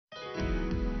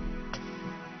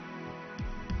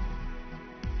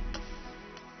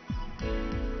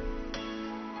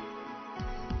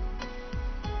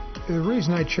The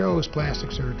reason I chose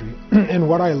plastic surgery and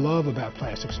what I love about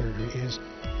plastic surgery is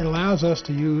it allows us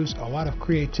to use a lot of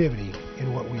creativity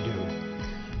in what we do.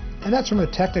 And that's from a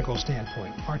technical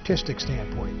standpoint, artistic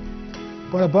standpoint.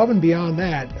 But above and beyond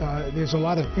that, there's a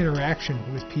lot of interaction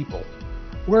with people.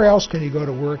 Where else can you go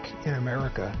to work in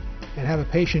America and have a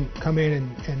patient come in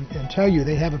and tell you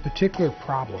they have a particular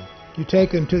problem? You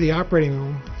take them to the operating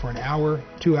room for an hour,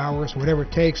 2 hours, whatever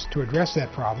it takes to address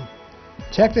that problem,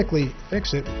 technically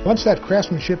fix it. Once that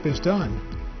craftsmanship is done,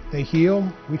 they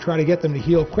heal. We try to get them to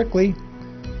heal quickly.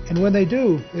 And when they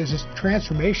do, there's this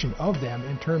transformation of them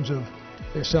in terms of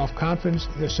their self-confidence,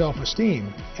 their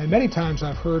self-esteem. And many times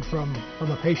I've heard from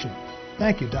a patient,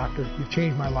 "Thank you, doctor, you've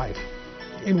changed my life."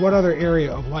 In what other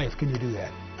area of life can you do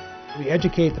that? We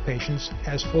educate the patients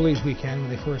as fully as we can when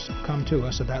they first come to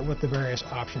us about what the various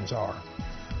options are.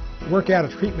 Work out a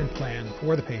treatment plan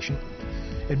for the patient.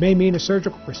 It may mean a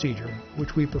surgical procedure,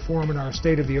 which we perform in our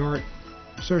state-of-the-art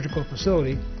surgical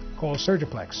facility called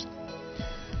Surgiplex.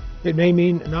 It may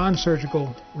mean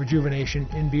non-surgical rejuvenation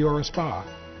in Biora Spa.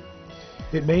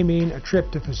 It may mean a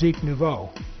trip to Physique Nouveau,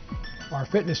 our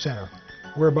fitness center,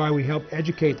 whereby we help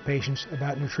educate the patients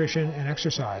about nutrition and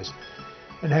exercise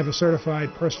and have a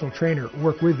certified personal trainer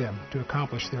work with them to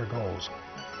accomplish their goals.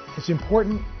 It's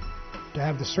important to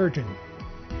have the surgeon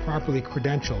properly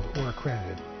credentialed or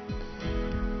accredited.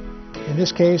 In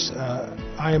this case,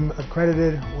 I am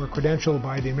accredited or credentialed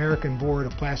by the American Board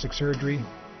of Plastic Surgery.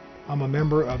 I'm a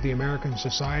member of the American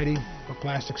Society for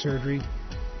Plastic Surgery,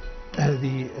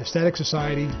 the Aesthetic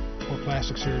Society for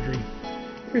Plastic Surgery.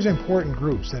 These are important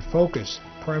groups that focus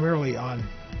primarily on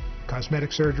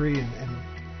cosmetic surgery and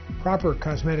proper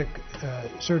cosmetic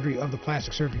surgery of the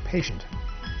plastic surgery patient.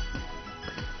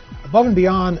 Above and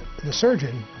beyond the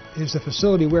surgeon is the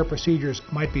facility where procedures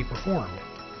might be performed.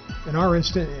 In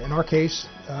our case,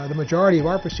 the majority of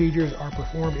our procedures are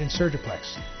performed in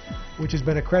Surgiplex, which has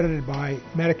been accredited by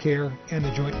Medicare and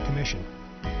the Joint Commission.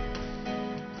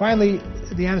 Finally,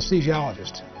 the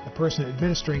anesthesiologist, the person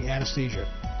administering anesthesia,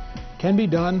 can be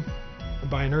done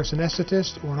by a nurse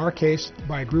anesthetist, or in our case,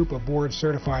 by a group of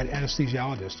board-certified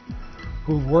anesthesiologists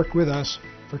who've worked with us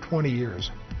for 20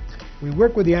 years. We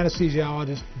work with the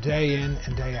anesthesiologist day in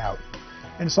and day out.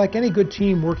 And it's like any good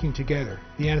team working together,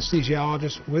 the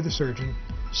anesthesiologist with the surgeon,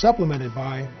 supplemented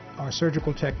by our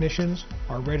surgical technicians,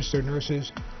 our registered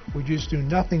nurses, who just do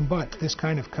nothing but this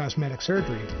kind of cosmetic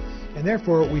surgery. And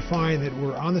therefore, we find that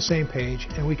we're on the same page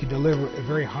and we can deliver a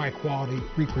very high-quality,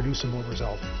 reproducible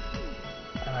result.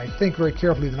 And I think very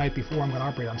carefully the night before I'm going to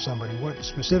operate on somebody what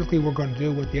specifically we're going to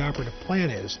do, what the operative plan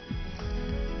is.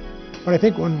 But I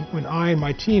think when I and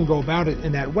my team go about it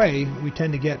in that way, we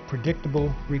tend to get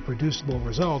predictable, reproducible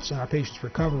results, and our patients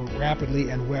recover rapidly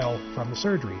and well from the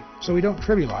surgery. So we don't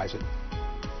trivialize it.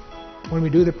 When we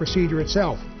do the procedure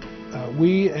itself,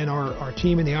 we and our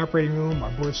team in the operating room,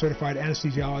 our board-certified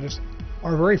anesthesiologists,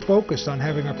 are very focused on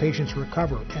having our patients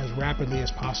recover as rapidly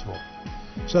as possible.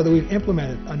 So that we've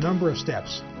implemented a number of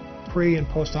steps, pre- and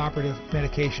post-operative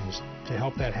medications to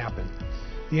help that happen.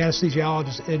 The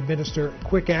anesthesiologists administer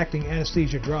quick-acting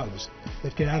anesthesia drugs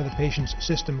that get out of the patient's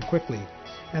system quickly,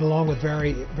 and along with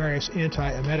various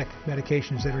antiemetic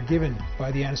medications that are given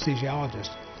by the anesthesiologist,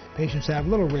 patients have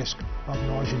little risk of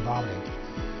nausea and vomiting.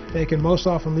 They can most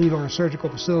often leave our surgical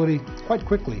facility quite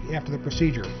quickly after the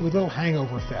procedure with little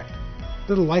hangover effect,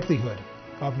 little likelihood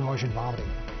of nausea and vomiting.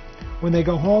 When they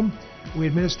go home, we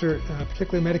administer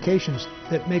particular medications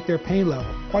that make their pain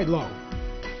level quite low.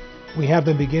 We have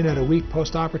them begin at a week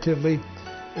post-operatively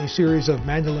a series of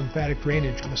manual lymphatic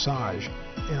drainage massage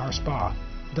in our spa,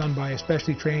 done by a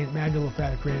specially trained manual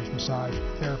lymphatic drainage massage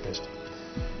therapist.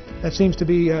 That seems to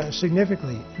be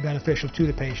significantly beneficial to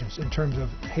the patients in terms of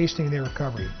hastening their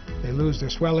recovery. They lose their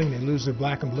swelling, they lose their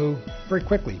black and blue very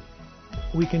quickly.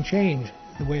 We can change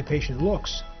the way a patient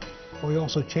looks, but we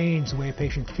also change the way a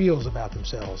patient feels about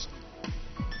themselves.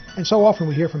 And so often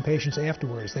we hear from patients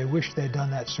afterwards, they wish they'd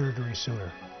done that surgery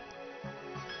sooner.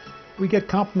 We get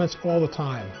compliments all the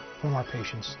time from our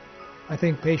patients. I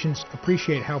think patients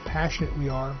appreciate how passionate we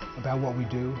are about what we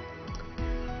do,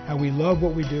 how we love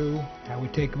what we do, how we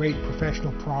take great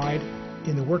professional pride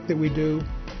in the work that we do,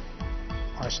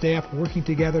 our staff working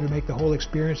together to make the whole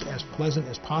experience as pleasant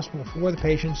as possible for the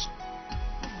patients.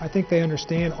 I think they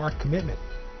understand our commitment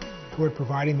toward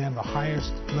providing them the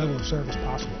highest level of service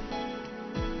possible.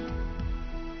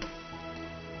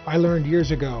 I learned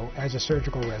years ago as a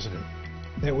surgical resident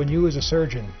that when you as a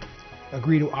surgeon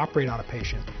agree to operate on a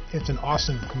patient, it's an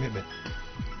awesome commitment,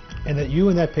 and that you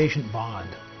and that patient bond.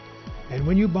 And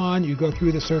when you bond, you go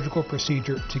through the surgical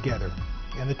procedure together.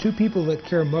 And the two people that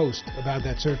care most about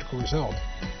that surgical result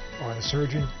are the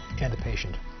surgeon and the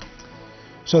patient.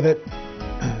 so that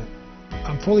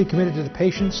I'm fully committed to the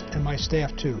patients, and my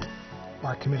staff too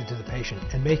are committed to the patient,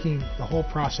 and making the whole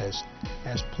process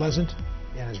as pleasant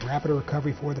and as rapid a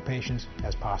recovery for the patients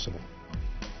as possible.